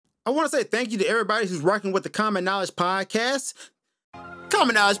I want to say thank you to everybody who's rocking with the Common Knowledge Podcast.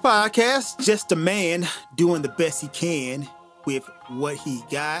 Common Knowledge Podcast, just a man doing the best he can with what he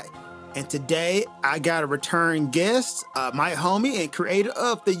got. And today I got a return guest, my homie and creator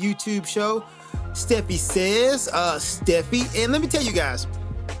of the YouTube show, Steffi Says. Steffi, and let me tell you guys,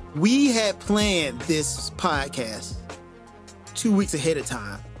 we had planned this podcast 2 weeks ahead of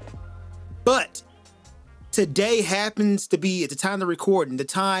time. But today happens to be, at the time of the recording, the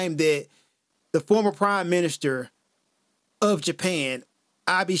time that the former prime minister of Japan,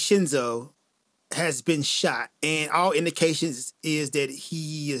 Abe Shinzo, has been shot. And all indications is that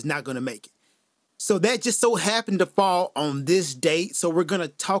he is not going to make it. So that just so happened to fall on this date. So we're going to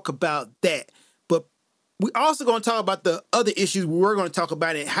talk about that. But we're also going to talk about the other issues we're going to talk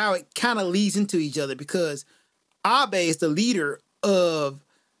about and how it kind of leads into each other, because Abe is the leader of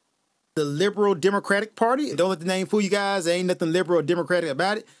the Liberal Democratic Party. And don't let the name fool you guys. There ain't nothing liberal or democratic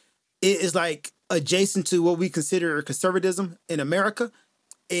about it. It is like adjacent to what we consider conservatism in America.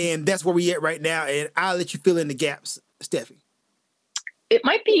 And that's where we at right now. And I'll let you fill in the gaps, Steffi. It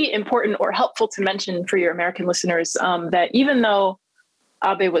might be important or helpful to mention for your American listeners that even though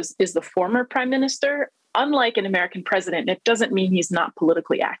Abe is the former prime minister, unlike an American president, it doesn't mean he's not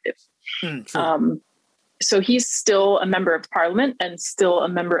politically active. So he's still a member of parliament and still a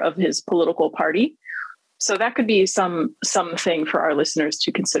member of his political party. So that could be something for our listeners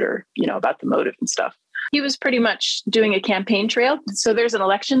to consider, about the motive and stuff. He was pretty much doing a campaign trail. So there's an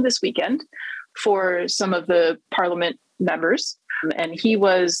election this weekend for some of the parliament members, and he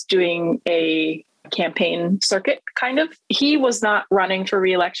was doing a campaign circuit, kind of. He was not running for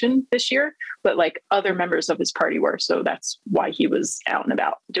re-election this year, but like other members of his party were. So that's why he was out and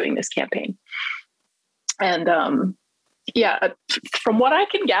about doing this campaign. And from what I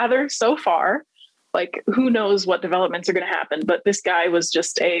can gather so far, like who knows what developments are going to happen, but this guy was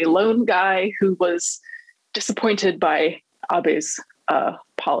just a lone guy who was disappointed by Abe's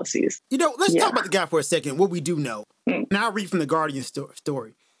policies. Let's talk about the guy for a second, what we do know. Now I'll read from the Guardian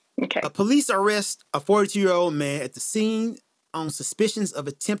story. Okay. A police arrest a 42-year-old man at the scene on suspicions of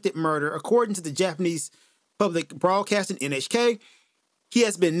attempted murder, according to the Japanese Public Broadcasting, NHK. He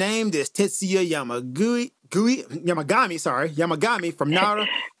has been named as Tetsuya Yamagami from Nara.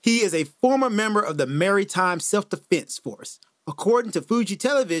 He is a former member of the Maritime Self-Defense Force, according to Fuji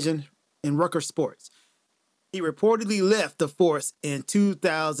Television and Rucker Sports. He reportedly left the force in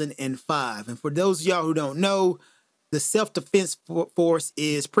 2005. And for those of y'all who don't know, the Self-Defense Force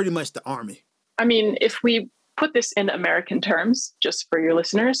is pretty much the Army. I mean, if we put this in American terms, just for your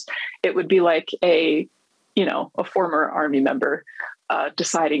listeners, it would be like a former Army member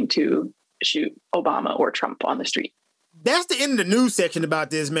deciding to shoot Obama or Trump on the street. That's the end of the news section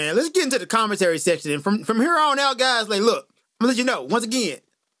about this, man. Let's get into the commentary section. And from here on out, guys, look, I'm going to let you know, once again,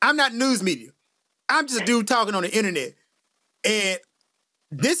 I'm not news media. I'm just a dude talking on the internet. And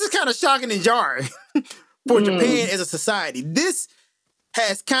this is kind of shocking and jarring for Japan as a society. This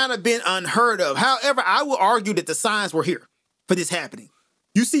has kind of been unheard of. However, I will argue that the signs were here for this happening.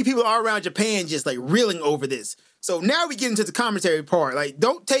 You see people all around Japan just like reeling over this. So now we get into the commentary part. Like,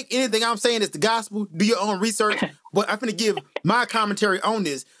 don't take anything I'm saying as the gospel. Do your own research. But I'm going to give my commentary on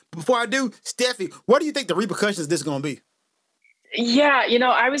this. Before I do, Steffi, what do you think the repercussions of this is going to be? Yeah,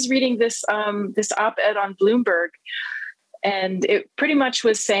 I was reading this this op-ed on Bloomberg, and it pretty much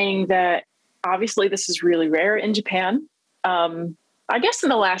was saying that obviously this is really rare in Japan. I guess in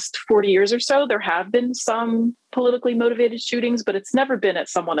the last 40 years or so, there have been some politically motivated shootings, but it's never been at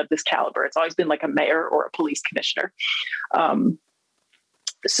someone of this caliber. It's always been like a mayor or a police commissioner.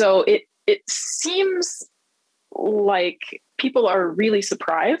 So it seems like people are really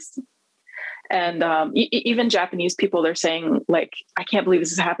surprised. And even Japanese people, they're saying, like, I can't believe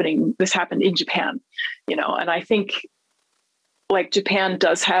this is happening. This happened in Japan, and I think like Japan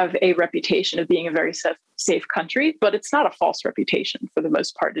does have a reputation of being a very safe country, but it's not a false reputation. For the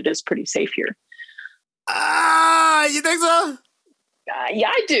most part, it is pretty safe here. You think so? Yeah,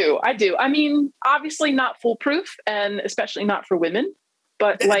 I do. I mean, obviously not foolproof, and especially not for women,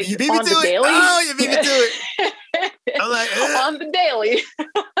 but like you beat me on to the it. daily. Oh, you beat me to it. I'm like, on the daily.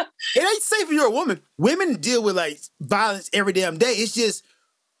 It ain't safe if you're a woman. Women deal with like violence every damn day. It's just,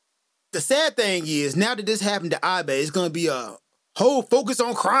 the sad thing is, now that this happened to Abe, it's going to be a whole focus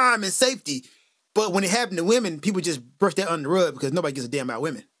on crime and safety. But when it happened to women, people just brush that under the rug because nobody gives a damn about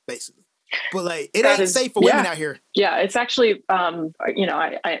women, basically. But like, it ain't safe for women out here. Yeah, it's actually,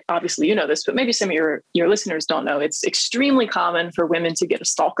 I obviously you know this, but maybe some of your listeners don't know. It's extremely common for women to get a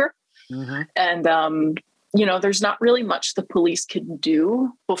stalker. Mm-hmm. And, there's not really much the police can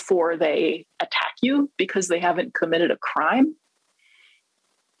do before they attack you because they haven't committed a crime.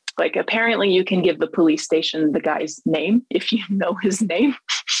 Like, apparently you can give the police station the guy's name if you know his name.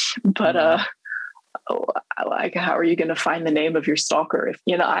 But like, how are you going to find the name of your stalker? If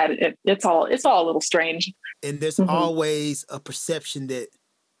you know, it's all a little strange. And there's always a perception that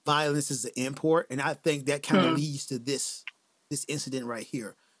violence is an import, and I think that kind of leads to this incident right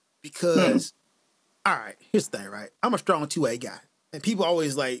here. Because, all right, here's the thing, right? I'm a strong 2A guy, and people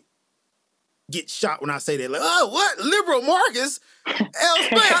always like get shot when I say that. Like, oh, what liberal Marcus?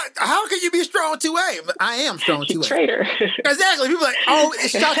 How can you be strong 2A? But I am strong 2A. Traitor. Exactly. People are like, oh, it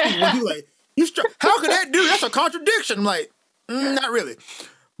shocks me when people are like, how could that do? That's a contradiction. I'm like, not really.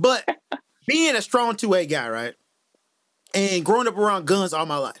 But being a strong 2A guy, right? And growing up around guns all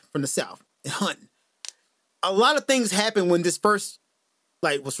my life from the South and hunting, a lot of things happened when this first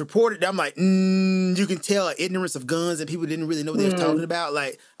was reported. I'm like, you can tell ignorance of guns, and people didn't really know what they were talking about.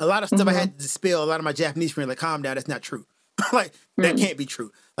 Like, a lot of stuff I had to dispel. A lot of my Japanese friends like, calm down, that's not true. Like, that can't be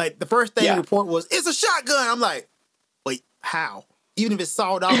true. Like, the first thing the report was, it's a shotgun. I'm like, wait, how? Even if it's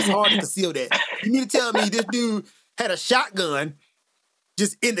sawed off, it's hard to conceal that. You need to tell me this dude had a shotgun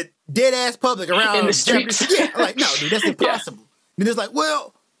just in the dead ass public around in the streets. Yeah, I'm like, no, dude, that's impossible. And it's like,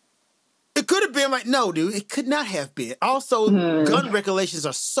 well, it could have been. I'm like, no, dude, it could not have been. Also, gun regulations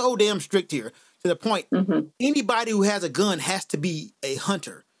are so damn strict here to the point anybody who has a gun has to be a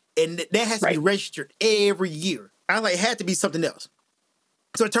hunter, and that has to be registered every year. I was like, it had to be something else.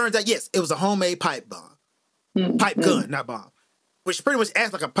 So it turns out, yes, it was a homemade pipe bomb, pipe gun, not bomb, which pretty much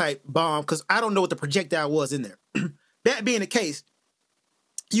acts like a pipe bomb because I don't know what the projectile was in there. That being the case,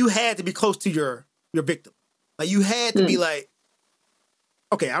 you had to be close to your victim. Like, you had to be like,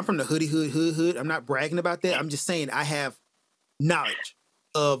 okay, I'm from the hood. I'm not bragging about that. I'm just saying I have knowledge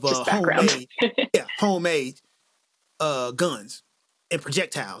of homemade guns and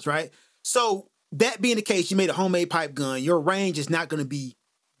projectiles, right? So that being the case, you made a homemade pipe gun. Your range is not going to be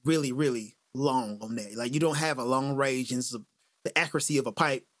really, really long on that. Like, you don't have a long range, and so the accuracy of a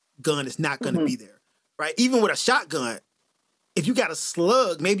pipe gun is not going to be there, right? Even with a shotgun, if you got a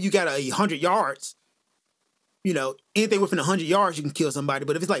slug, maybe you got 100 yards. You know, anything within 100 yards, you can kill somebody.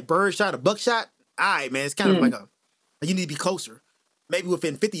 But if it's like birdshot or buckshot, all right, man, it's kind of like you need to be closer. Maybe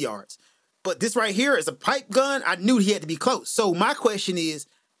within 50 yards. But this right here is a pipe gun. I knew he had to be close. So my question is,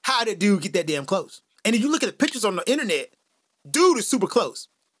 how did dude get that damn close? And if you look at the pictures on the internet, dude is super close.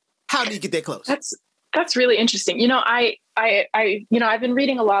 How did he get that close? That's really interesting. You know, I've been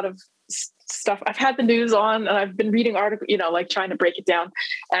reading a lot of stuff. I've had the news on, and I've been reading articles, you know, like trying to break it down.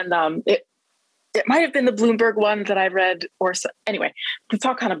 And it might have been the Bloomberg one that I read, or so, anyway, it's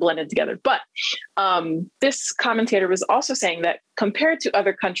all kind of blended together. But this commentator was also saying that compared to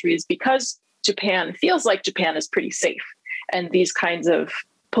other countries, because Japan feels like Japan is pretty safe, and these kinds of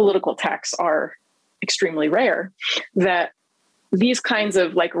political attacks are extremely rare, that these kinds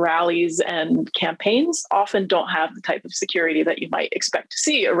of like rallies and campaigns often don't have the type of security that you might expect to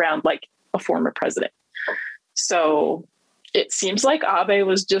see around like a former president. So it seems like Abe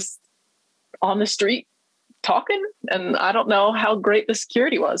was just on the street talking, and I don't know how great the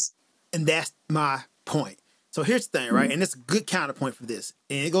security was. And that's my point. So here's the thing, right? And it's a good counterpoint for this.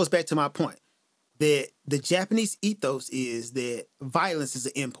 And it goes back to my point that the Japanese ethos is that violence is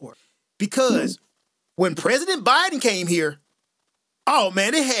an import. Because when President Biden came here, oh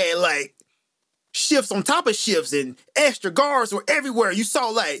man, they had like shifts on top of shifts, and extra guards were everywhere. You saw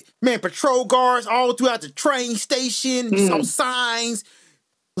like, man, patrol guards all throughout the train station. You saw signs.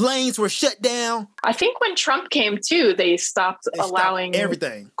 Lanes were shut down. I think when Trump came too, they stopped allowing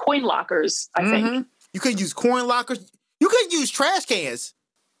everything. Coin lockers, I think. You couldn't use coin lockers. You couldn't use trash cans.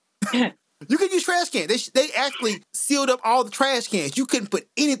 You could use trash cans. They actually sealed up all the trash cans. You couldn't put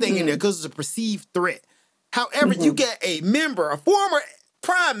anything in there because it's a perceived threat. However, you get a former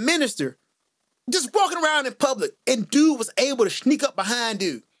prime minister, just walking around in public, and dude was able to sneak up behind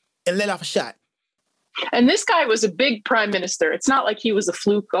dude and let off a shot. And this guy was a big prime minister. It's not like he was a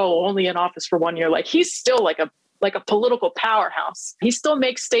fluke, only in office for 1 year. Like, he's still like a political powerhouse. He still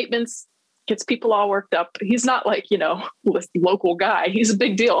makes statements, gets people all worked up. He's not like, you know, this local guy. He's a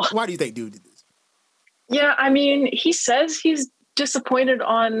big deal. Why do you think dude did this? Yeah, I mean, he says he's disappointed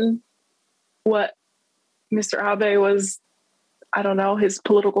on what Mr. Abe was, I don't know, his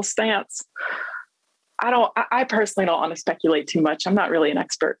political stance. I personally don't want to speculate too much. I'm not really an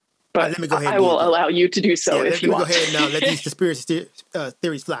expert. But let me go ahead. I will allow you to do so if you want. Let me go ahead and let these conspiracy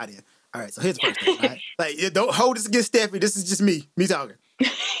theories slide in. All right, so here's the first thing. Right? Like, don't hold this against Stephanie. This is just me talking.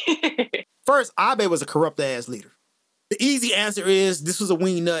 First, Abe was a corrupt ass leader. The easy answer is this was a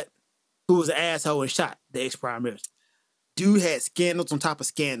wing nut who was an asshole and shot the ex-prime minister. Dude had scandals on top of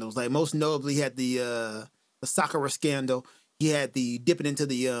scandals. Like, most notably, he had the Sakura scandal. He had the dipping into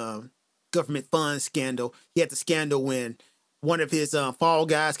the government funds scandal. He had the scandal when one of his fall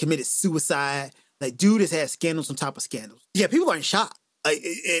guys committed suicide. Like, dude has had scandals on top of scandals. Yeah, people are in shock, like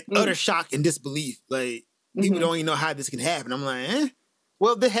utter shock and disbelief. Like, people don't even know how this can happen. I'm like,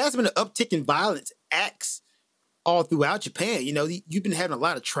 well, there has been an uptick in violence acts all throughout Japan. You know, you've been having a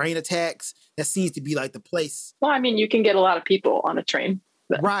lot of train attacks. That seems to be like the place. Well, I mean, you can get a lot of people on a train.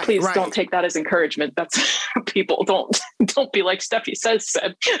 Right. Please don't take that as encouragement. That's people don't be like Steffi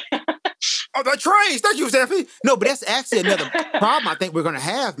said. Oh, the trains. Thank you, Steffi. No, but that's actually another problem I think we're going to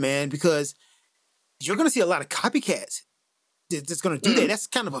have, man, because you're going to see a lot of copycats that's going to do that. That's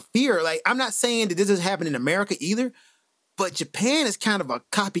kind of a fear. Like, I'm not saying that this doesn't happen in America either, but Japan is kind of a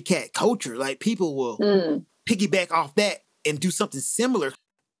copycat culture. Like, people will piggyback off that and do something similar.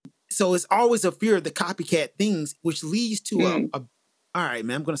 So it's always a fear of the copycat things, which leads to all right,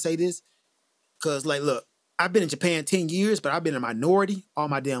 man, I'm going to say this because, like, look, I've been in Japan 10 years, but I've been a minority all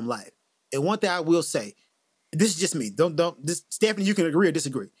my damn life. And one thing I will say, this is just me. Stephanie, you can agree or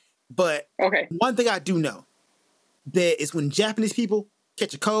disagree. But one thing I do know, that is when Japanese people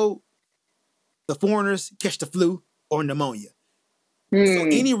catch a cold, the foreigners catch the flu or pneumonia. So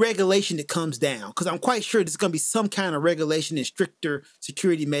any regulation that comes down, because I'm quite sure there's going to be some kind of regulation and stricter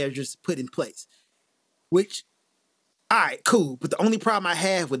security measures put in place, which, all right, cool. But the only problem I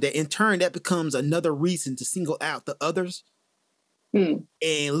have with that, in turn, that becomes another reason to single out the others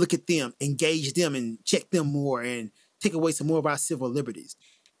and look at them, engage them, and check them more and take away some more of our civil liberties.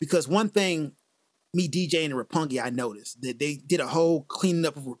 Because one thing, me DJing in Roppongi, I noticed that they did a whole cleaning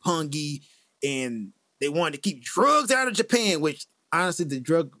up of Roppongi and they wanted to keep drugs out of Japan, which honestly, the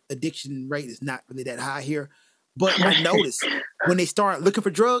drug addiction rate is not really that high here. But I noticed when they start looking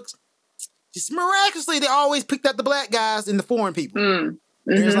for drugs, just miraculously, they always picked up the black guys and the foreign people.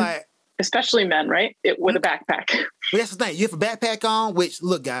 There's like, especially men, right? With a backpack. But that's the thing. You have a backpack on, which,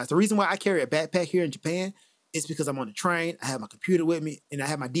 look, guys, the reason why I carry a backpack here in Japan is because I'm on the train, I have my computer with me, and I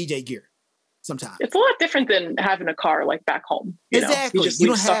have my DJ gear sometimes. It's a lot different than having a car like back home. Exactly. You just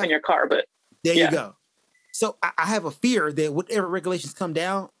leave stuff in your car, but there you go. So I have a fear that whatever regulations come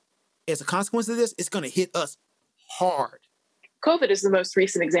down as a consequence of this, it's going to hit us hard. COVID is the most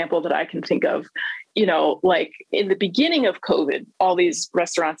recent example that I can think of. Like in the beginning of COVID, all these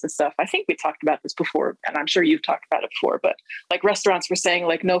restaurants and stuff, I think we talked about this before, and I'm sure you've talked about it before, but like restaurants were saying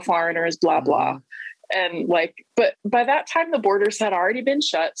like no foreigners, blah, blah. And like, but by that time, the borders had already been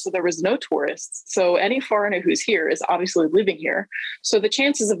shut. So there was no tourists. So any foreigner who's here is obviously living here. So the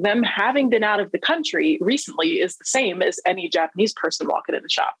chances of them having been out of the country recently is the same as any Japanese person walking in the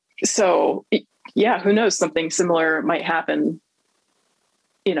shop. So yeah, who knows, something similar might happen.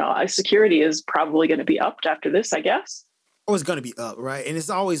 Security is probably going to be upped after this, I guess. Oh, it's going to be up, right? And it's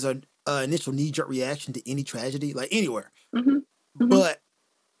always an initial knee-jerk reaction to any tragedy, like anywhere. But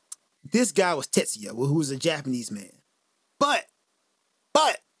this guy was Tetsuya, who was a Japanese man. But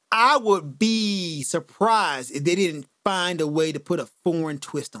I would be surprised if they didn't find a way to put a foreign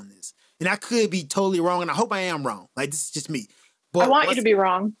twist on this. And I could be totally wrong, and I hope I am wrong. Like, this is just me. But I want you to be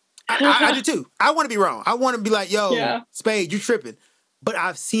wrong. I do too. I want to be wrong. I want to be like, yo, Spade, you tripping. But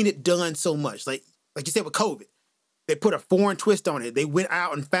I've seen it done so much. Like you said with COVID, they put a foreign twist on it. They went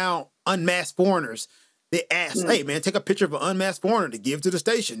out and found unmasked foreigners. They asked, hey, man, take a picture of an unmasked foreigner to give to the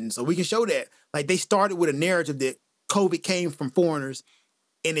station so we can show that. Like, they started with a narrative that COVID came from foreigners,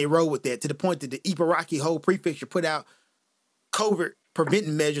 and they rode with that to the point that the Ibaraki whole prefecture put out COVID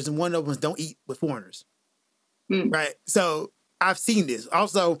preventing measures, and one of them was don't eat with foreigners. Right? So I've seen this.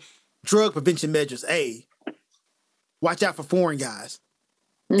 Also, drug prevention measures. Hey, watch out for foreign guys.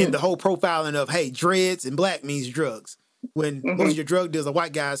 And the whole profiling of, hey, dreads and black means drugs. When most of your drug deals are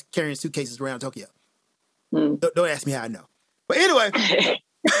white guys carrying suitcases around Tokyo. Don't ask me how I know. But anyway.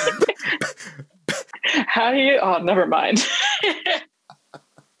 How do you? Oh, never mind.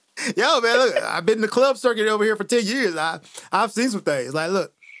 Yo, man, look, I've been in the club circuit over here for 10 years. I've seen some things. Like,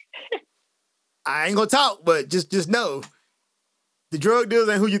 look, I ain't going to talk, but just know the drug dealers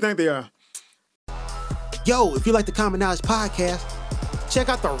ain't who you think they are. Yo, if you like the Common Knowledge Podcast, check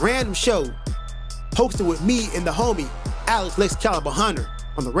out The Random Show, hosted with me and the homie, Alex Lex Caliber Hunter.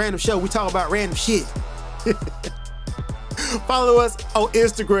 On The Random Show, we talk about random shit. Follow us on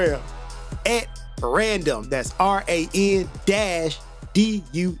Instagram at Random. That's RAN-DUMB.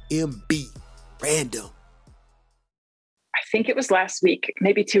 Random. I think it was last week,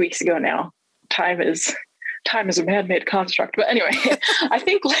 maybe 2 weeks ago now. Time is a man-made construct. But anyway, I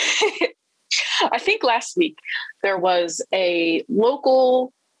think last week there was a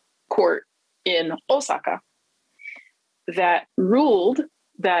local court in Osaka that ruled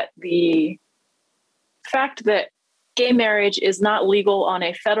that the fact that gay marriage is not legal on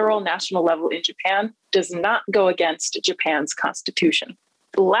a federal national level in Japan does not go against Japan's constitution.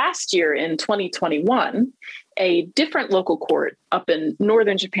 Last year in 2021, a different local court up in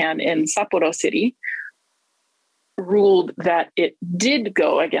northern Japan in Sapporo City ruled that it did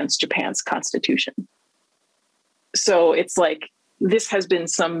go against Japan's constitution. So it's like this has been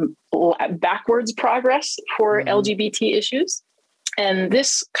some backwards progress for LGBT issues. And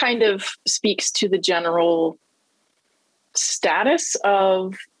this kind of speaks to the general status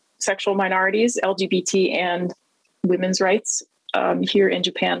of sexual minorities, LGBT and women's rights here in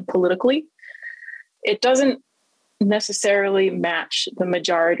Japan politically. It doesn't necessarily match the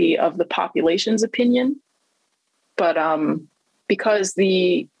majority of the population's opinion, but because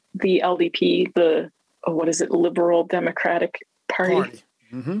the LDP, Liberal Democratic Party.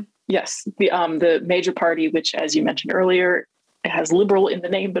 Mm-hmm. Yes, the major party, which, as you mentioned earlier, it has liberal in the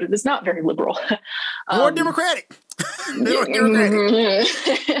name, but it is not very liberal. Or democratic.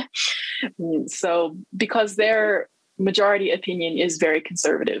 So because their majority opinion is very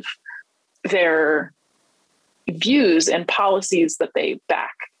conservative, their views and policies that they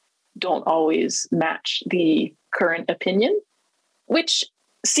back don't always match the current opinion, which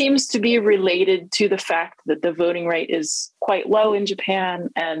seems to be related to the fact that the voting rate is quite low in Japan.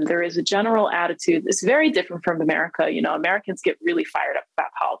 And there is a general attitude that's very different from America. You know, Americans get really fired up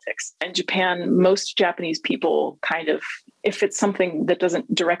about politics. In Japan, most Japanese people kind of, if it's something that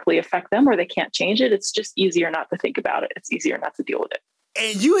doesn't directly affect them or they can't change it, it's just easier not to think about it. It's easier not to deal with it.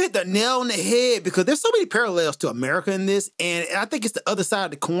 And you hit the nail on the head because there's so many parallels to America in this. And I think it's the other side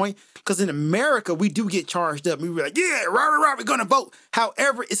of the coin because in America, we do get charged up. We're like, yeah, right, we're going to vote.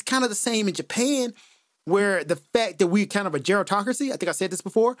 However, it's kind of the same in Japan where the fact that we kind of a gerontocracy, I think I said this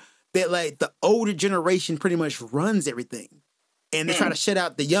before, that like the older generation pretty much runs everything. And they try to shut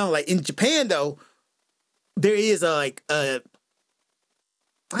out the young. Like in Japan, though, there is I ain't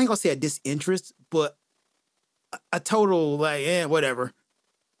going to say a disinterest, but a total like, whatever.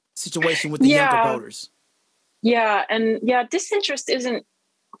 Situation with the younger voters. Yeah, and disinterest isn't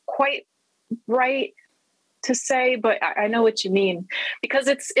quite right to say, but I know what you mean because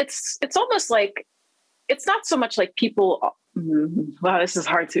it's almost like it's not so much like people. Wow, this is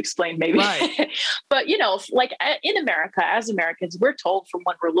hard to explain, maybe. Right. But you know, like in America, as Americans, we're told from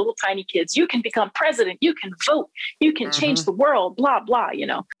when we're little tiny kids, you can become president, you can vote, you can change the world, blah blah. You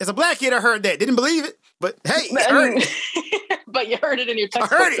know, as a black kid, I heard that, didn't believe it, but hey, I heard it. But you heard it in your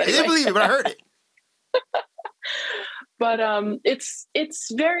textbook. I heard it. Anyway. I didn't believe it, but I heard it. But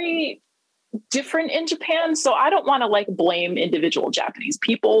it's very different in Japan. So I don't want to like blame individual Japanese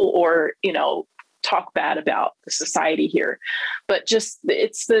people or, you know, talk bad about the society here. But just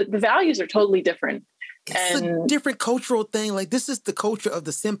it's the values are totally different. It's a different cultural thing. Like this is the culture of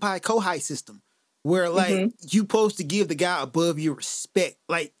the senpai kohai system. Where like you supposed to give the guy above you respect,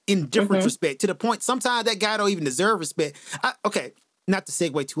 like indifferent respect, to the point sometimes that guy don't even deserve respect. Okay, not to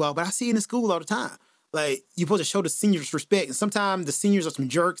segue too out, but I see it in school all the time. Like you're supposed to show the seniors respect, and sometimes the seniors are some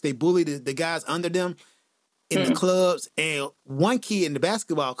jerks. They bully the guys under them in the clubs. And one kid in the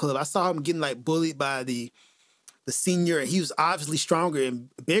basketball club, I saw him getting like bullied by the senior, and he was obviously stronger and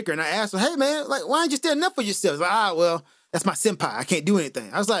bigger. And I asked him, "Hey man, like why don't you stand up for yourself?" He's like, well, that's my senpai. I can't do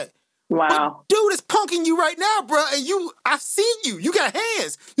anything. I was like, wow. But dude is punking you right now, bro. And I've seen you. You got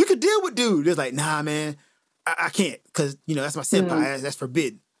hands. You can deal with dude. It's like, nah, man, I can't. Because, you know, that's my senpai. That's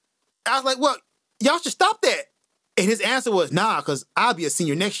forbidden. I was like, well, y'all should stop that. And his answer was, nah, because I'll be a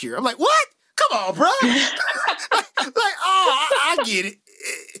senior next year. I'm like, what? Come on, bro. I get it.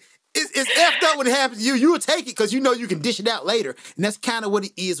 It's effed up when it happens to you. You will take it because you know you can dish it out later. And that's kind of what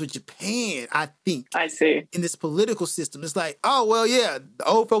it is with Japan, I think. I see. In this political system. It's like, oh, well, yeah, the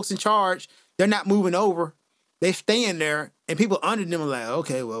old folks in charge, they're not moving over. They're staying there. And people under them are like,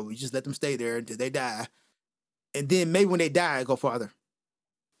 okay, well, we just let them stay there until they die. And then maybe when they die, go farther.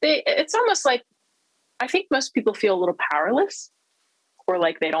 It's almost like, I think most people feel a little powerless or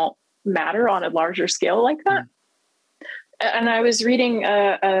like they don't matter on a larger scale like that. And I was reading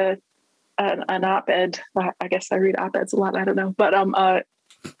an op-ed. I guess I read op-eds a lot. I don't know. But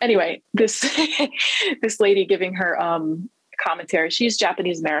anyway, this lady giving her commentary. She's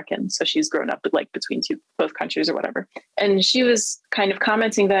Japanese American, so she's grown up like between both countries or whatever. And she was kind of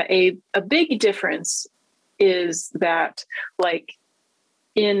commenting that a big difference is that like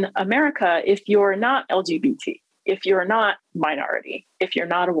in America, if you're not LGBT, if you're not minority, if you're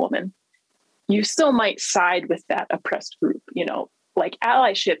not a woman, you still might side with that oppressed group. You know, like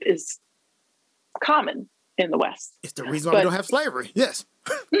allyship is common in the West. It's the reason why we don't have slavery. Yes.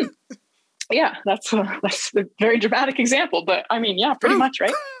 Yeah, that's a very dramatic example, but I mean, yeah, pretty much,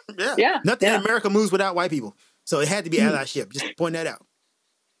 right? Yeah. Nothing in America moves without white people. So it had to be allyship. Just to point that out.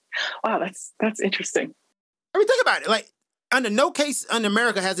 Wow, that's interesting. I mean, think about it. Like, under no case in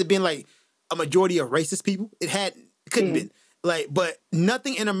America has it been like a majority of racist people. It couldn't been. Like, but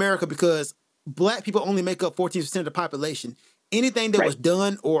nothing in America, because Black people only make up 14% of the population. Anything that was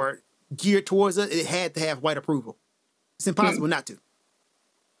done or geared towards it, it had to have white approval. It's impossible not to.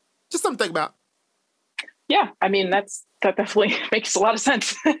 Just something to think about. Yeah, I mean, that definitely makes a lot of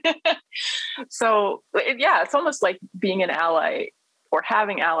sense. So, it's almost like being an ally or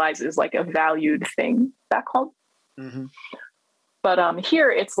having allies is like a valued thing back home. Mm-hmm. But here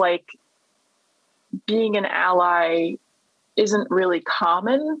it's like being an ally isn't really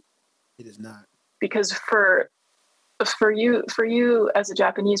common. It is not. Because for you as a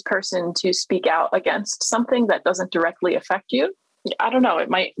Japanese person to speak out against something that doesn't directly affect you, I don't know, it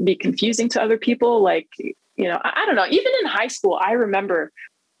might be confusing to other people. Like, I don't know. Even in high school, I remember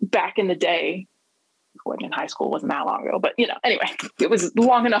back in the day, when in high school wasn't that long ago, but anyway, it was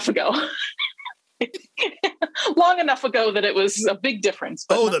long enough ago. Long enough ago that it was a big difference.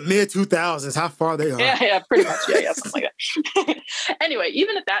 But the mid-2000s, how far they are. Yeah, pretty much. Yeah, something like that. Anyway,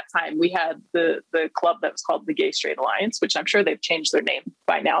 even at that time, we had the club that was called the Gay Straight Alliance, which I'm sure they've changed their name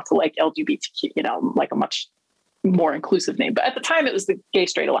by now to like LGBTQ, like a much more inclusive name. But at the time, it was the Gay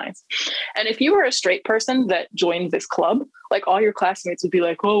Straight Alliance. And if you were a straight person that joined this club, like all your classmates would be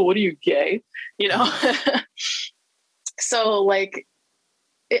like, "Oh, what are you, gay?" So like,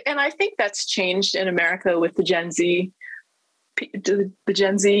 and I think that's changed in America with the Gen Z. The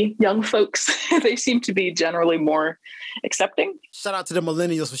Gen Z young folks, they seem to be generally more accepting. Shout out to the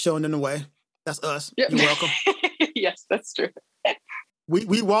millennials for showing them the way. That's us. Yep. You're welcome. Yes, that's true.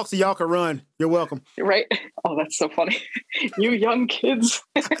 We walk so y'all can run. You're welcome. Right? Oh, that's so funny. You young kids.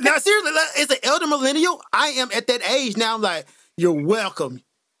 Now, seriously, as an elder millennial, I am at that age now. I'm like, you're welcome,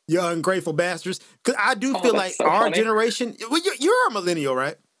 you ungrateful bastards. Because I do feel like so our generation, well, you're a millennial,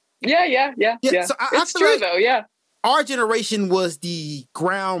 right? Yeah. So it's true, though, yeah. Our generation was the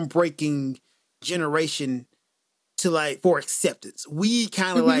groundbreaking generation for acceptance. We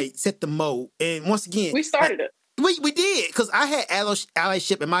kind of set the mold. And once again, we started it. We did, because I had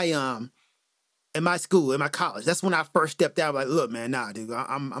allyship in my school, in my college. That's when I first stepped out. Like, look, man, nah, dude,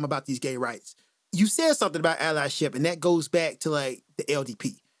 I'm about these gay rights. You said something about allyship, and that goes back to like the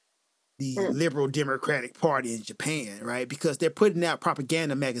LDP, the Liberal Democratic Party in Japan, right? Because they're putting out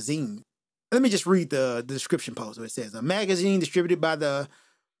propaganda magazine. Let me just read the description post where it says, a magazine distributed by the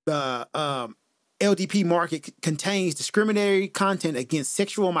LDP market contains discriminatory content against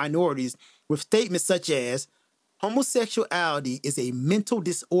sexual minorities with statements such as, homosexuality is a mental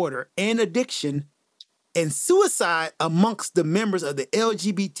disorder and addiction, and suicide amongst the members of the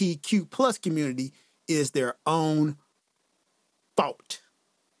LGBTQ plus community is their own fault.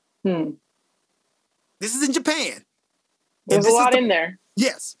 This is in Japan. There's a lot in there.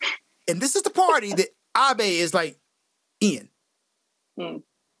 Yes. And this is the party that Abe is like in. Let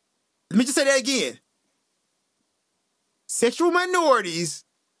me just say that again. Sexual minorities,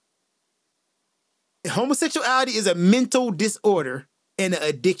 homosexuality is a mental disorder and an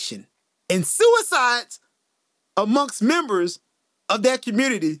addiction. And suicides amongst members of that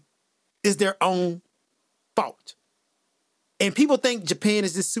community is their own fault. And people think Japan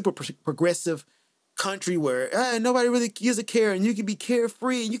is this super progressive country where nobody really gives a care and you can be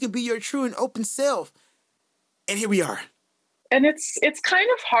carefree and you can be your true and open self. And here we are. And it's kind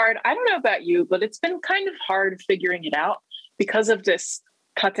of hard. I don't know about you, but it's been kind of hard figuring it out because of this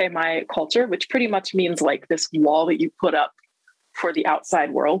katemae culture, which pretty much means like this wall that you put up for the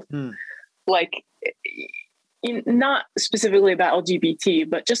outside world. Like, not specifically about LGBT,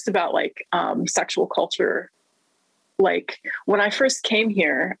 but just about like sexual culture. Like when I first came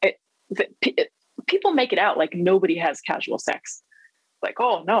here, people make it out like nobody has casual sex. Like,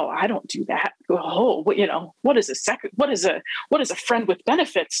 oh no, I don't do that. Oh, what is a friend with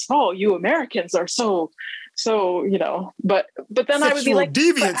benefits? Oh, you Americans are so, but then sexual I would be like,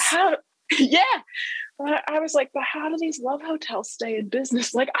 deviance. How? Yeah. I was like, but how do these love hotels stay in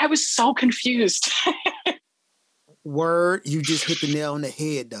business? Like, I was so confused. Word, you just hit the nail on the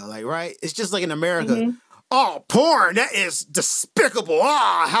head though. Like, right? It's just like in America. Oh, porn, that is despicable.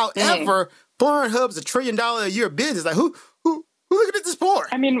 However, Pornhub's $1 trillion a year business. Like, who looking at this porn?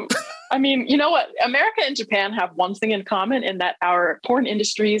 I mean, you know what? America and Japan have one thing in common in that our porn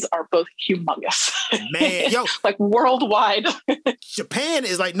industries are both humongous. Man, yo. Like worldwide. Japan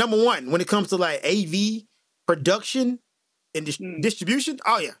is like number one when it comes to like AV production and distribution.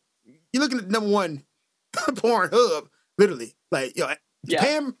 Oh, yeah. You're looking at number one Pornhub, literally. Like, yo,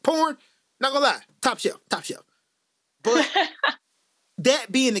 Japan porn, not gonna lie, top shelf. But that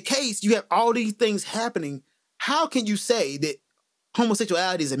being the case, you have all these things happening how can you say that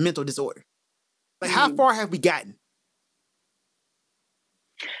homosexuality is a mental disorder? Like, how far have we gotten?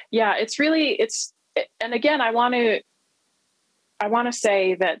 Yeah, and again, I want to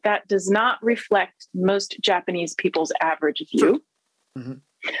say that does not reflect most Japanese people's average view. Sure. Mm-hmm.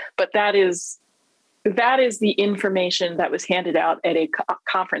 But that is the information that was handed out at a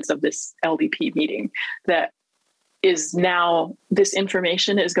conference of this LDP meeting. That is now, this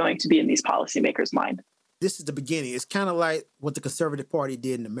information is going to be in these policymakers' mind. This is the beginning. It's kind of like what the Conservative Party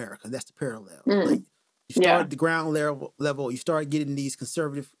did in America. That's the parallel. Like, you start at the ground level, you start getting these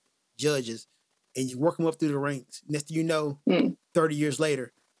conservative judges, and you work them up through the ranks. Next thing you know, 30 years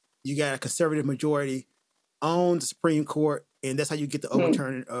later, you got a conservative majority on the Supreme Court, and that's how you get the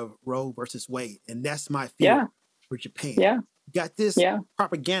overturning of Roe versus Wade. And that's my fear for Japan. Yeah. You got this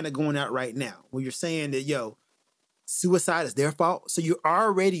propaganda going out right now where you're saying that, suicide is their fault. So you're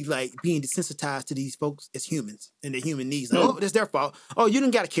already like being desensitized to these folks as humans and their human needs. Like, oh, it's their fault. Oh, you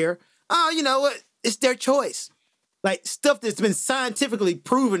don't got to care. Oh, you know what? It's their choice. Like, stuff that's been scientifically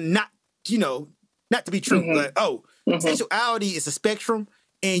proven not to be true. Like, sexuality is a spectrum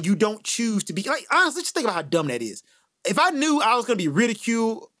and you don't choose to be, like, honestly, just think about how dumb that is. If I knew I was going to be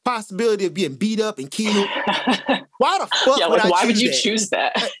ridiculed, possibility of being beat up and killed, why the fuck would I choose that? Why would you choose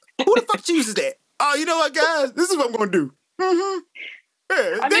that? Like, who the fuck chooses that? Oh, you know what, guys? This is what I'm going to do.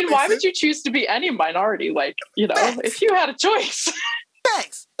 Yeah, I mean, why would you choose to be any minority? Like, Facts. if you had a choice.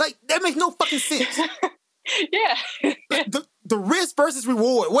 Facts. Like, that makes no fucking sense. Yeah. the risk versus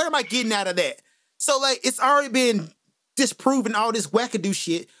reward. What am I getting out of that? So, like, it's already been disproven all this wackadoo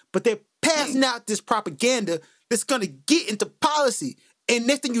shit, but they're passing out this propaganda that's going to get into policy. And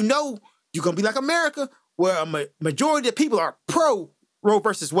next thing you know, you're going to be like America, where a majority of people are pro Roe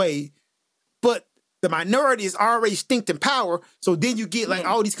versus Wade, but the minority is already stinked in power. So then you get like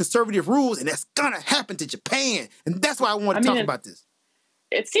all these conservative rules, and that's going to happen to Japan. And that's why I want to talk about this.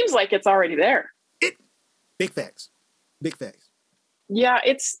 It seems like it's already there. Big facts. Big facts. Yeah,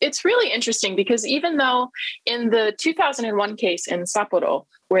 it's really interesting because even though in the 2001 case in Sapporo,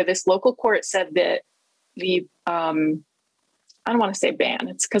 where this local court said that the, I don't want to say ban,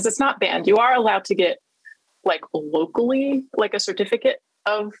 it's because it's not banned. You are allowed to get like locally, like a certificate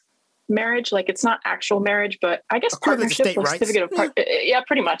of marriage. Like, it's not actual marriage, but I guess partnership or certificate of yeah,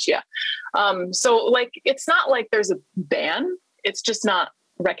 pretty much. Yeah. So like, it's not like there's a ban. It's just not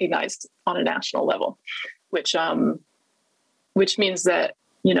recognized on a national level, which means that,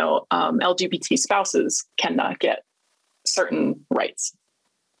 LGBT spouses cannot get certain rights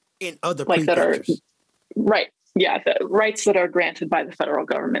in other like that are right. Yeah. The rights that are granted by the federal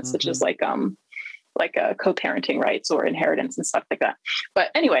government, such as like co-parenting rights or inheritance and stuff like that.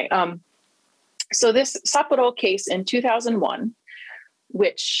 But anyway, so this Sapporo case in 2001,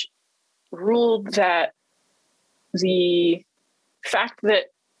 which ruled that the fact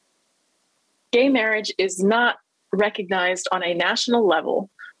that gay marriage is not recognized on a national level,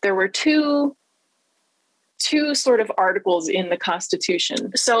 there were two sort of articles in the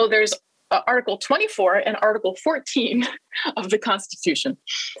Constitution. So there's Article 24 and Article 14 of the Constitution,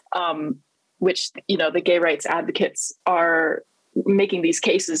 which, the gay rights advocates are making these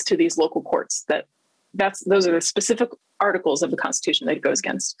cases to these local courts. Those are the specific articles of the Constitution that it goes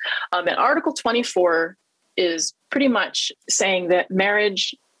against. And Article 24 is pretty much saying that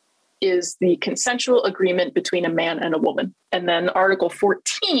marriage is the consensual agreement between a man and a woman. And then Article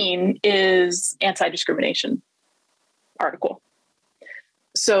 14 is anti-discrimination article.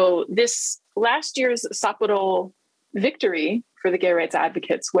 So this last year's Sapporo victory for the gay rights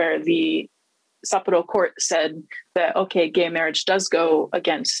advocates, where the Sapporo court said that, okay, gay marriage does go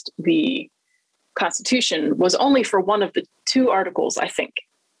against the Constitution, was only for one of the two articles, I think.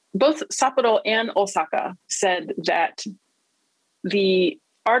 Both Sapporo and Osaka said that the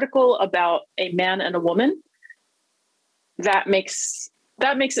article about a man and a woman, that makes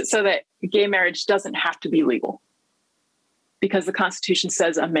it so that gay marriage doesn't have to be legal because the Constitution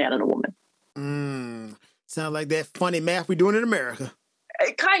says a man and a woman. Sound like that funny math we're doing in America.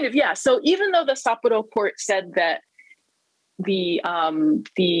 Kind of, yeah. So even though the Sapporo court said that the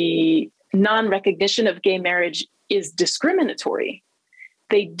non-recognition of gay marriage is discriminatory,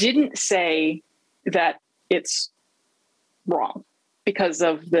 they didn't say that it's wrong because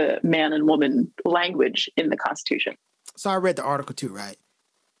of the man and woman language in the Constitution. So I read the article too, right?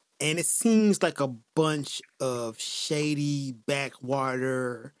 And it seems like a bunch of shady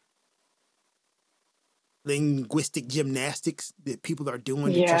backwater linguistic gymnastics that people are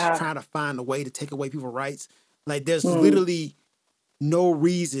doing to just trying to find a way to take away people's rights. Like, there's literally no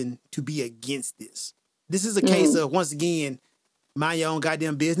reason to be against this. This is a case of, once again, mind your own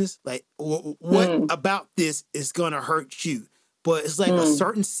goddamn business. Like, what about this is going to hurt you? But it's like a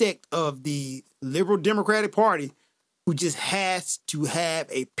certain sect of the liberal Democratic Party who just has to have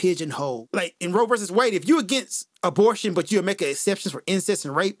a pigeonhole. Like in Roe versus Wade, if you're against abortion, but you'll make exceptions for incest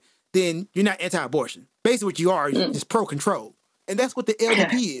and rape, then you're not anti-abortion. Basically what you are is pro-control. And that's what the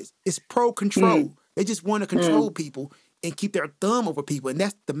LDP is. It's pro-control. They just want to control people and keep their thumb over people. And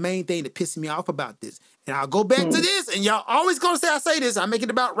that's the main thing that pisses me off about this. And I'll go back to this, and y'all always going to say I say this. I make it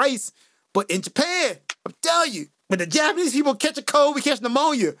about race. But in Japan, I'm telling you, when the Japanese people catch a cold, we catch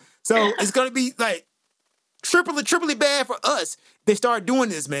pneumonia. So it's going to be like triply bad for us. They start doing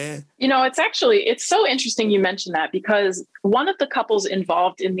this, man. You know, it's so interesting you mentioned that, because one of the couples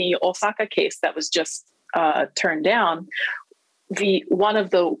involved in the Osaka case that was just turned down, one of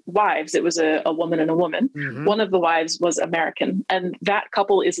the wives, it was a woman and a woman. One of the wives was American, and that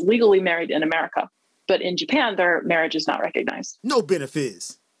couple is legally married in America. But in Japan, their marriage is not recognized. No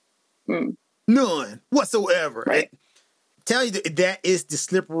benefits. None whatsoever. Right. Tell you that is the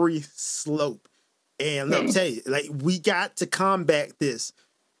slippery slope. And let me tell you, like, we got to combat this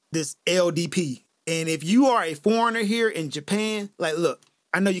LDP. And if you are a foreigner here in Japan, like, look,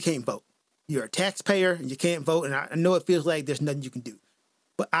 I know you can't vote. You're a taxpayer and you can't vote. And I know it feels like there's nothing you can do.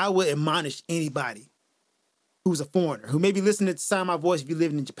 But I would admonish anybody who's a foreigner, who may be listening to the sound of my voice if you're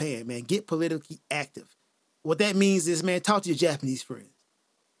living in Japan, man, get politically active. What that means is, man, talk to your Japanese friends.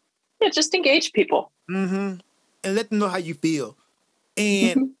 Yeah, just engage people. And let them know how you feel.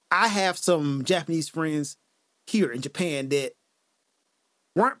 And I have some Japanese friends here in Japan that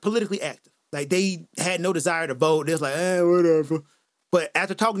weren't politically active. Like, they had no desire to vote. They was like, whatever. But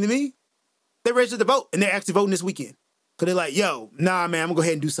after talking to me, they registered to vote, and they're actually voting this weekend. Because they're like, yo, nah, man, I'm going to go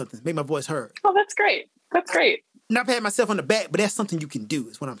ahead and do something. Make my voice heard. Oh, that's great. That's great. Not patting myself on the back, but that's something you can do,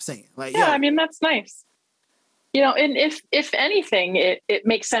 is what I'm saying. Like, yeah, yo, I mean, that's nice. You know, and if anything, it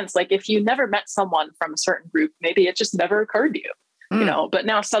makes sense. Like, if you never met someone from a certain group, maybe it just never occurred to you. You know, but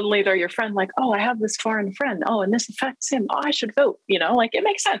now suddenly they're your friend, like, oh, I have this foreign friend. Oh, and this affects him. Oh, I should vote. You know, like, it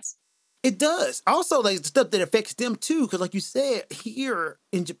makes sense. It does. Also, like, stuff that affects them, too. Because, like you said, here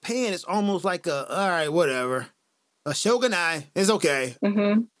in Japan, it's almost like all right, whatever. A shogunai, it's okay.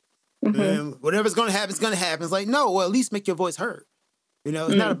 Whatever's going to happen is going to happen. It's like, no, well, at least make your voice heard. You know,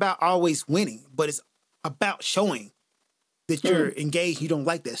 it's not about always winning, but it's about showing that you're engaged. You don't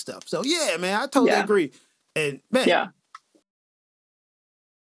like that stuff. So, yeah, man, I totally agree. And, man,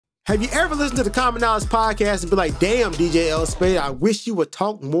 have you ever listened to the Common Knowledge podcast and be like, damn, DJ L. Spade, I wish you would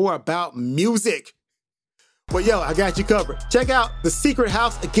talk more about music? Well, yo, I got you covered. Check out the Secret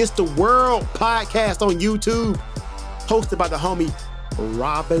House Against the World podcast on YouTube, hosted by the homie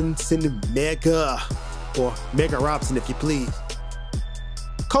Robinson Mega, or Mega Robinson, if you please.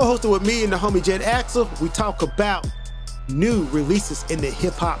 Co-hosted with me and the homie Jed Axel, we talk about new releases in the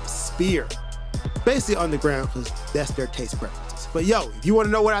hip-hop sphere. Basically underground, because that's their taste preferences. But yo, if you want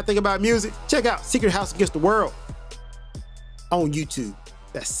to know what I think about music, check out Secret House Against the World on YouTube.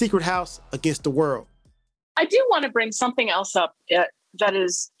 That's Secret House Against the World. I do want to bring something else up that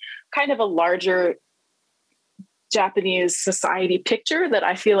is kind of a larger Japanese society picture that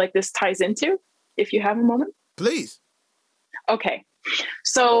I feel like this ties into, if you have a moment. Please. Okay.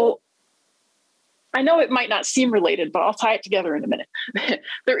 So I know it might not seem related, but I'll tie it together in a minute.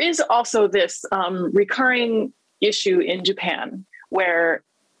 There is also this recurring issue in Japan where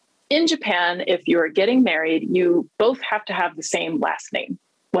in Japan, if you're getting married, you both have to have the same last name.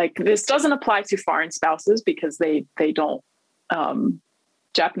 Like, this doesn't apply to foreign spouses because they don't,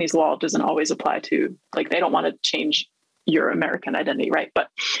 Japanese law doesn't always apply to, like, they don't want to change your American identity, right? But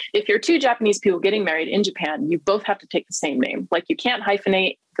if you're two Japanese people getting married in Japan, you both have to take the same name. Like, you can't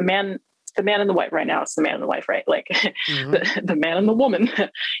hyphenate the man and the wife. Right now, it's the man and the wife, right? Like the man and the woman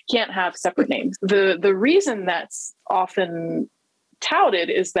can't have separate names. The reason that's often touted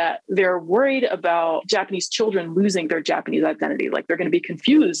is that they're worried about Japanese children losing their Japanese identity. Like, they're going to be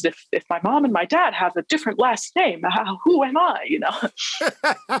confused if my mom and my dad have a different last name. Who am I? You know?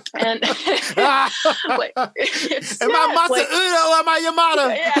 And like, am I Matsuudo or am I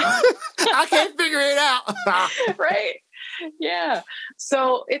Yamada? Yeah. I can't figure it out. Right. Yeah.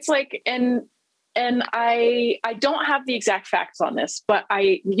 So it's like, and I don't have the exact facts on this, but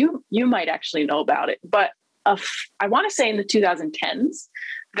you might actually know about it. But I want to say in the 2010s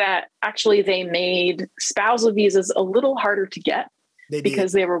that actually they made spousal visas a little harder to get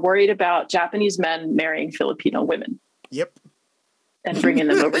because they were worried about Japanese men marrying Filipino women. Yep. And bringing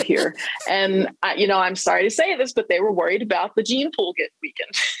them over here. And, I'm sorry to say this, but they were worried about the gene pool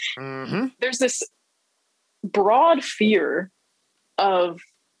weekend. There's this broad fear of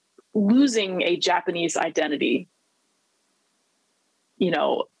losing a Japanese identity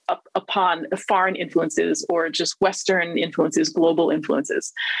upon foreign influences or just Western influences, global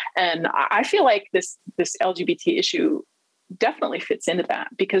influences. And I feel like this LGBT issue definitely fits into that,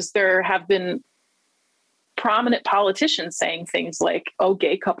 because there have been prominent politicians saying things like, oh,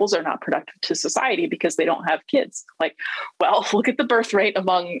 gay couples are not productive to society because they don't have kids. Like, well, look at the birth rate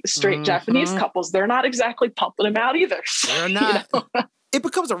among straight Japanese couples. They're not exactly pumping them out either. They're not. It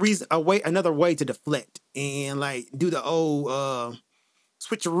becomes another way to deflect and like do the old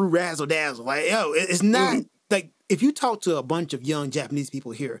switcheroo razzle dazzle. Like, it's not like if you talk to a bunch of young Japanese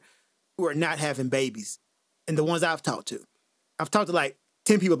people here who are not having babies, and the ones I've talked to like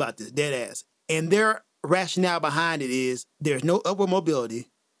 10 people about this, dead ass. And their rationale behind it is there's no upward mobility,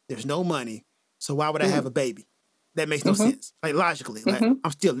 there's no money, so why would I have a baby? That makes no sense. Like logically, like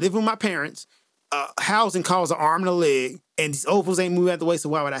I'm still living with my parents. Housing costs an arm and a leg, and these ovals ain't moving out the way, so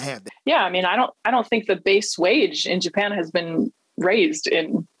why would I have that? Yeah, I mean, I don't think the base wage in Japan has been raised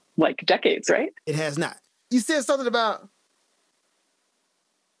in like decades, right? It has not. You said something about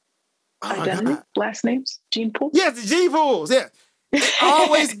identity, last names, gene pool. Yes, the gene pools. Yeah. It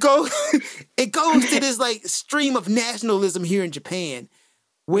always goes to this like stream of nationalism here in Japan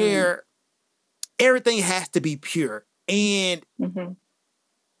where everything has to be pure. And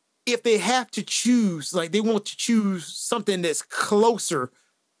if they have to choose, like they want to choose something that's closer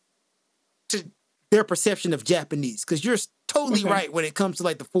to their perception of Japanese. Because you're totally right when it comes to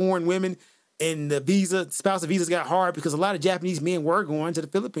like the foreign women and the spousal visas got hard because a lot of Japanese men were going to the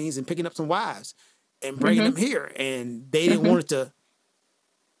Philippines and picking up some wives and bringing them here. And they didn't want it to,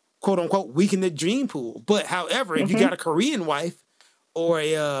 quote unquote, weaken the gene pool. But however, if you got a Korean wife or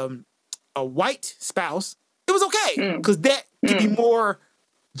a white spouse, it was okay because that could be more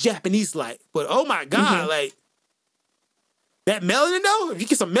Japanese-like. But oh my God, like that melanin though, if you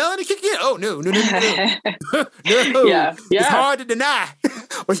get some melanin kick in, oh no. No. Yeah. It's hard to deny.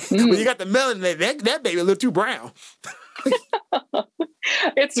 when you got the melanin, that baby a little too brown.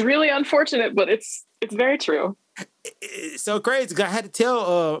 It's really unfortunate, but it's very true. It's so crazy because I had to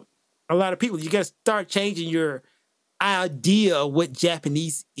tell a lot of people, you got to start changing your idea of what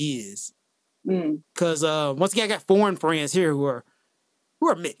Japanese is. Because once again, I got foreign friends here who are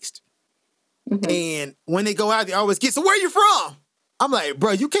mixed. And when they go out, they always get, so where are you from? I'm like,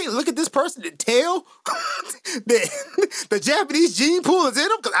 bro, you can't look at this person and tell that the Japanese gene pool is in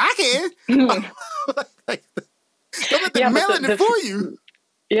them because I can. Like, don't let the melanin fool you.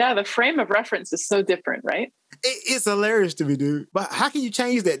 Yeah, the frame of reference is so different, right? It's hilarious to me, dude. But how can you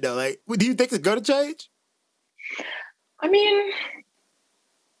change that, though? Like, do you think it's going to change? I mean,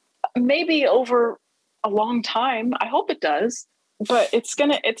 maybe over a long time. I hope it does. But it's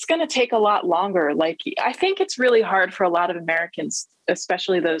gonna take a lot longer. Like, I think it's really hard for a lot of Americans,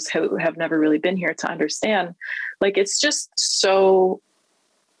 especially those who have never really been here, to understand. Like, it's just so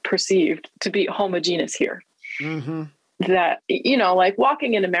perceived to be homogeneous here. That, like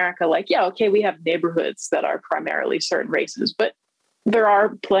walking in America, like, yeah, okay, we have neighborhoods that are primarily certain races, but there are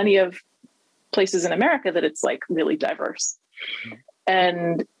plenty of places in America that it's like really diverse.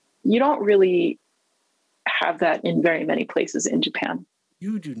 And you don't really have that in very many places in Japan.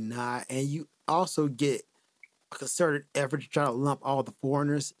 You do not. And you also get a concerted effort to try to lump all the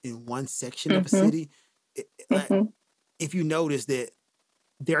foreigners in one section of a city. If you notice that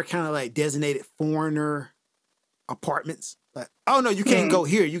they're kind of like designated foreigner apartments, like, oh no, you can't go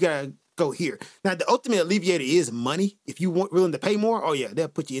here, you gotta go here. Now the ultimate alleviator is money. If you want willing to pay more, oh yeah, they'll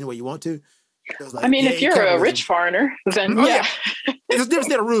put you anywhere you want to. Like, I mean, if you're a rich foreigner, then there's a different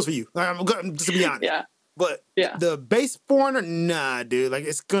set of rules for you. Just to be honest. But the base foreigner, nah, dude. Like,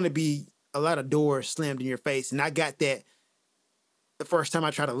 it's going to be a lot of doors slammed in your face. And I got that the first time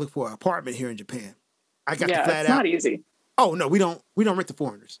I tried to look for an apartment here in Japan. I got the flat out. It's not easy. Oh, no, we don't rent to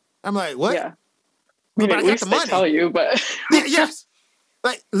foreigners. I'm like, what? Yeah. I mean, at least they tell you, but... Yes.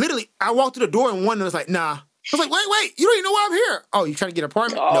 Like, literally, I walked through the door and one was like, nah. I was like, wait, you don't even know why I'm here. Oh, you trying to get an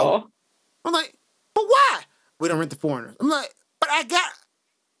apartment? Oh. No. I'm like, but why? We don't rent to foreigners. I'm like, but I got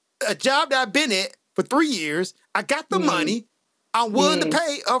a job that I've been at for 3 years. I got the money. I'm willing to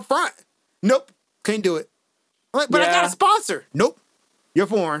pay up front. Nope. Can't do it. I'm like, but I got a sponsor. Nope. You're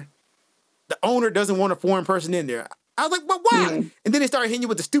foreign. The owner doesn't want a foreign person in there. I was like, but why? And then they started hitting you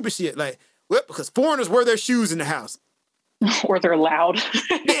with the stupid shit. Like, well, because foreigners wear their shoes in the house. Or they're loud.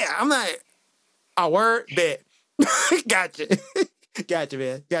 Yeah. I'm like, a word? Bet. Gotcha. Gotcha,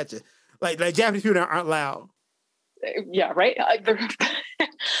 man. Gotcha. Like Japanese people aren't loud. Yeah, right?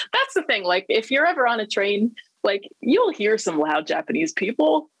 That's the thing. Like, if you're ever on a train, like, you'll hear some loud Japanese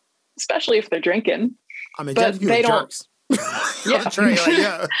people, especially if they're drinking. I mean, Japanese people are jerks. Yeah. On the train,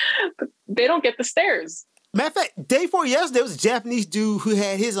 like, They don't get the stares. Matter of fact, day before yesterday, there was a Japanese dude who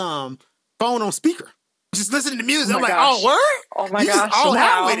had his phone on speaker, just listening to music. I'm like, oh, word? Oh my gosh! All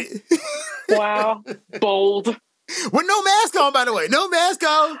out with it. Wow, bold. With no mask on, by the way, no mask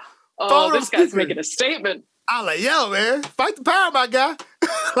on. Oh, this guy's making a statement. I'm like, yo, man, fight the power, my guy.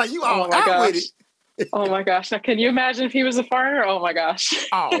 Like, you all out with it. Oh my gosh! Now, can you imagine if he was a foreigner? Oh my gosh!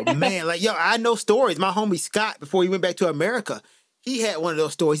 Oh man, like, yo, I know stories. My homie Scott, before he went back to America, he had one of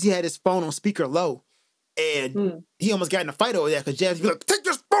those stories. He had his phone on speaker low, and he almost got in a fight over that because Jazz was like, take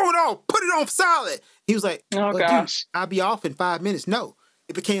your phone off, put it on silent. He was like, oh gosh, dude, I'll be off in 5 minutes. No,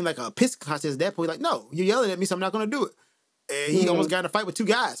 it became like a piss contest at that point. Like, no, you're yelling at me, so I'm not going to do it. And he almost got in a fight with 2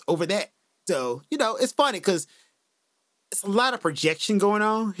 guys over that. So, you know, it's funny because it's a lot of projection going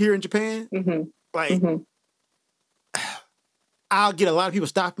on here in Japan. Like, I'll get a lot of people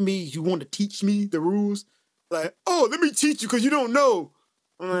stopping me. You want to teach me the rules? Like, oh, let me teach you because you don't know.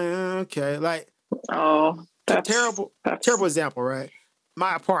 I'm like, okay. Like, oh, that's terrible example, right?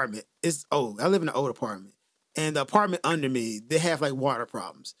 My apartment is old. I live in an old apartment. And the apartment under me, they have like water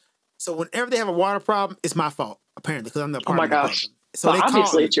problems. So whenever they have a water problem, it's my fault, apparently, because I'm the apartment. Oh my gosh. So well,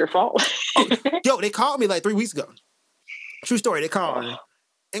 obviously it's your fault. Yo, they called me like 3 weeks ago. True story. They called me.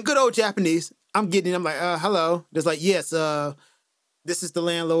 In good old Japanese, I'm getting in. I'm like, hello. There's like, yes, this is the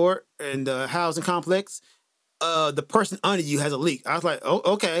landlord and the housing complex. The person under you has a leak. I was like, oh,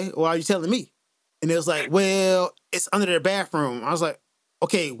 okay. Why are you telling me? And it was like, well, it's under their bathroom. I was like,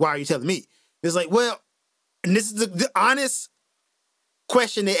 okay, why are you telling me? It's like, well, and this is the honest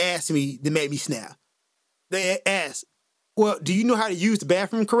question they asked me that made me snap. They asked, well, do you know how to use the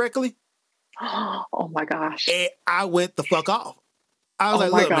bathroom correctly? Oh my gosh. And I went the fuck off. I was oh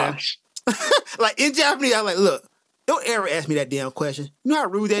like, my look, gosh. man. Like in Japanese, I was like, look, don't ever ask me that damn question. You know how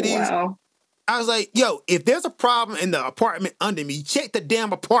rude that is? I was like, yo, if there's a problem in the apartment under me, check the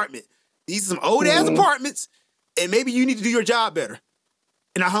damn apartment. These are some old ass apartments, and maybe you need to do your job better.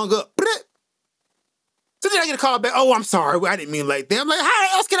 And I hung up. So then I get a call back. Oh, I'm sorry. I didn't mean like that. I'm like,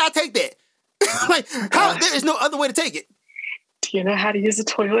 how else can I take that? Like, how? There is no other way to take it. Do you know how to use a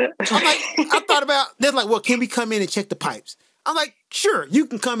toilet? I'm like, I thought about, they're like, well, can we come in and check the pipes? I'm like, sure, you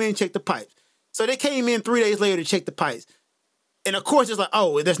can come in and check the pipes. So they came in 3 days later to check the pipes. And of course, it's like,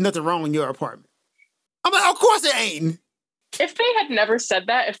 oh, there's nothing wrong in your apartment. I'm like, of course it ain't. If they had never said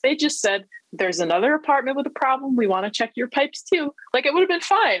that, if they just said, there's another apartment with a problem, we want to check your pipes too, like it would have been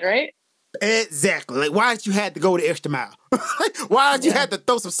fine, right? Exactly. Like, why did you have to go the extra mile? Why did you have to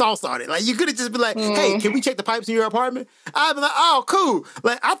throw some sauce on it? Like, you could have just been like, hey, can we check the pipes in your apartment? I'd be like, oh, cool.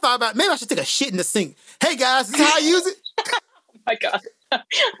 Like, I thought about, maybe I should take a shit in the sink. Hey, guys, this is how I use it? Oh, my God.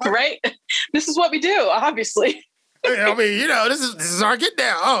 Right? This is what we do, obviously. I mean, you know, this is our get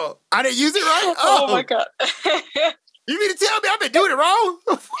down. Oh, I didn't use it right? Oh my God. You mean to tell me I've been doing it wrong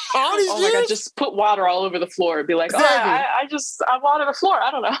all these years? Oh my God, just put water all over the floor and be like, exactly. I water the floor.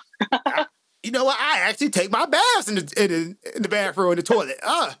 I don't know. You know what? I actually take my baths in the bathroom, in the toilet.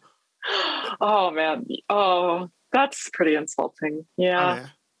 Oh, man. Oh, that's pretty insulting. Yeah. Oh,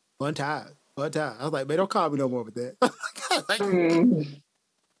 man. One time. I was like, man, don't call me no more with that.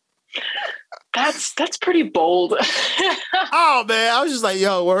 That's pretty bold. Oh, man. I was just like,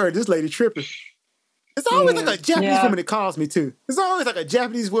 yo, word, this lady tripping. It's always like a Japanese woman that calls me, too. It's always like a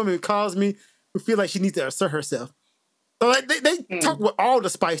Japanese woman that calls me who feel like she needs to assert herself. So like they talk with all the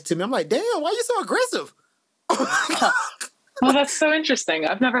spice to me. I'm like, damn, why are you so aggressive? Well, that's so interesting.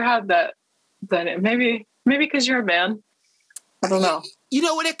 I've never had that. Then maybe because you're a man. I don't know. You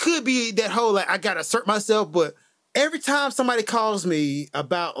know what? It could be that whole, like, I got to assert myself, but every time somebody calls me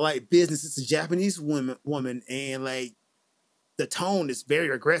about, like, business, it's a Japanese woman, and, like, the tone is very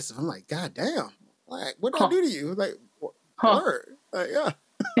aggressive. I'm like, God damn. Like, what did I do to you? Like, word. Like, yeah.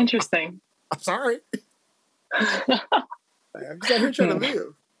 Interesting. I'm sorry. Like, I'm just out here trying to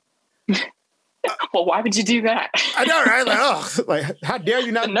live. Well, why would you do that? I know, right? Like, oh, like, how dare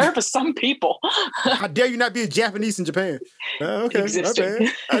you not? The nerve of some people. How dare you not be a Japanese in Japan? Okay, existing.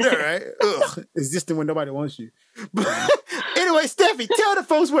 I know, right? Ugh, existing when nobody wants you. But anyway, Steffi, tell the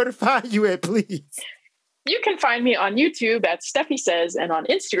folks where to find you at, please. You can find me on YouTube at Steffi Says and on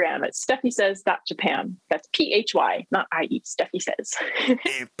Instagram at steffisays.japan. That's PHY, not IE. Steffi Says.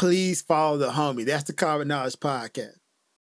 And please follow the homie. That's the Common Knowledge Podcast.